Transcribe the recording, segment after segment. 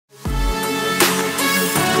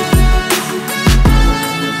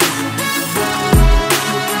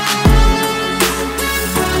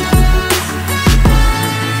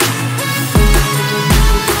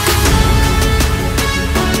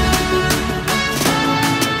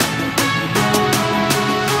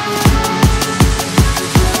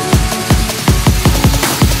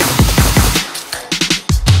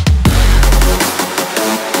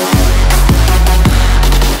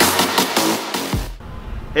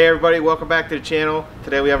Hey everybody, welcome back to the channel.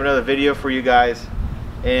 Today we have another video for you guys,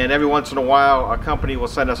 and every once in a while a company will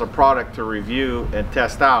send us a product to review and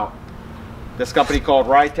test out. This company called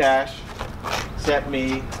RYTASH sent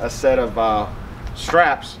me a set of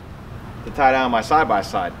straps to tie down my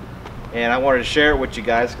side-by-side, and I wanted to share it with you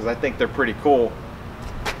guys because I think they're pretty cool.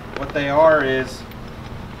 What they are is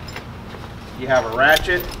you have a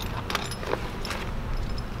ratchet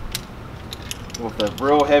with a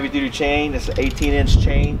real heavy-duty chain. It's an 18-inch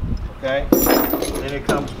chain, okay? Then it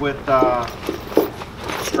comes with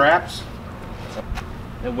straps.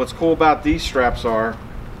 And what's cool about these straps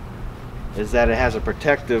is that it has a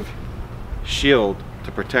protective shield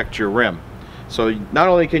to protect your rim. So not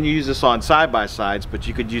only can you use this on side-by-sides, but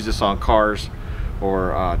you could use this on cars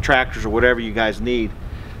or tractors or whatever you guys need.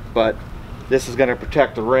 But this is going to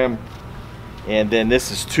protect the rim. And then this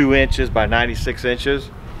is 2 inches by 96 inches.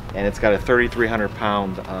 And it's got a 3,300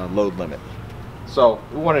 pound load limit. So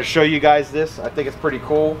we want to show you guys this. I think it's pretty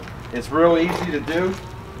cool. It's real easy to do.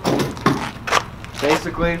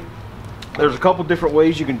 Basically, there's a couple different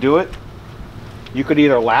ways you can do it. You could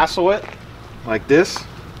either lasso it like this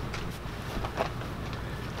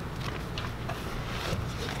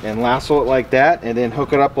and lasso it like that and then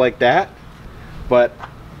hook it up like that. But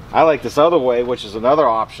I like this other way, which is another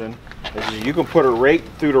option, is you can put it right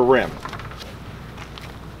through the rim.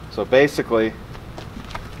 So basically,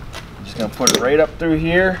 I'm just going to put it right up through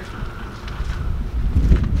here.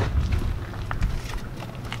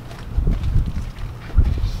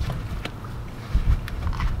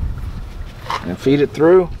 And feed it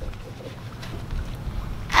through.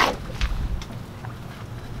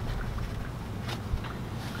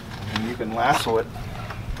 And you can lasso it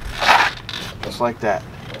just like that.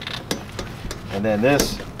 And then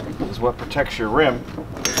this is what protects your rim.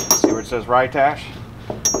 See where it says RYTASH?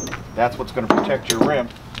 That's what's going to protect your rim,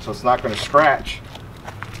 so it's not going to scratch.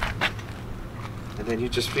 And then you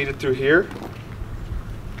just feed it through here.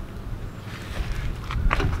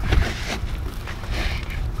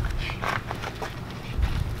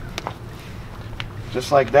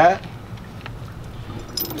 Just like that.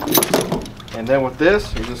 And then with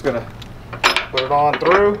this, you're just going to put it on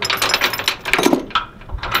through.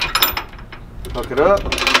 Hook it up.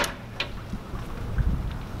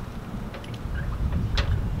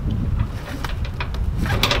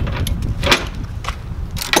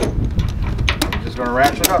 Going to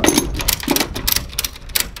ratchet up.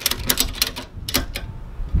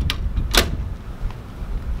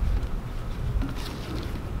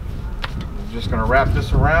 I'm just going to wrap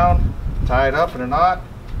this around, tie it up in a knot,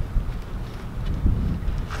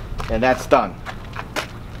 and that's done.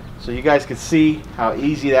 So you guys can see how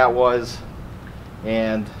easy that was.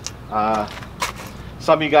 And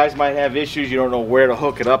some of you guys might have issues, you don't know where to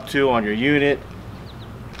hook it up to on your unit.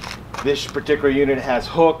 This particular unit has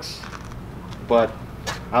hooks, but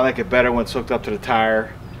I like it better when it's hooked up to the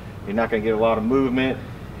tire. You're not going to get a lot of movement.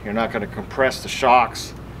 You're not going to compress the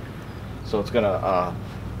shocks. So it's going to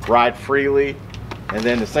ride freely. And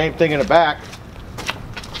then the same thing in the back.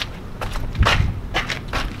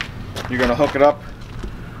 You're going to hook it up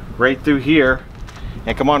right through here.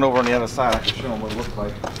 And come on over on the other side. I can show them what it looks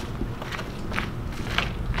like.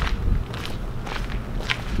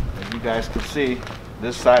 As you guys can see,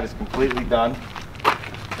 this side is completely done.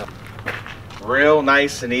 Real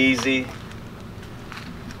nice and easy.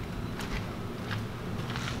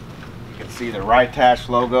 You can see the RYTASH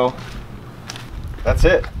logo. That's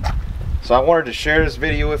it. So I wanted to share this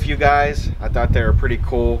video with you guys. I thought they were pretty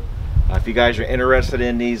cool. If you guys are interested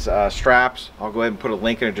in these straps, I'll go ahead and put a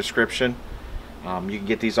link in the description. You can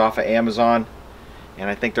get these off of Amazon, and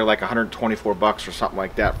I think they're like 124 bucks or something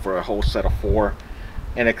like that for a whole set of 4,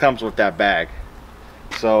 and it comes with that bag.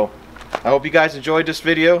 So I hope you guys enjoyed this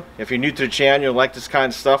video. If you're new to the channel, you like this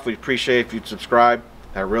kind of stuff, we'd appreciate if you'd subscribe.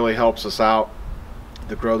 That really helps us out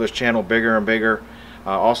to grow this channel bigger and bigger.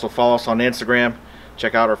 Also follow us on Instagram,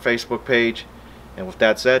 check out our Facebook page, and with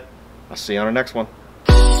that said, I'll see you on the next one.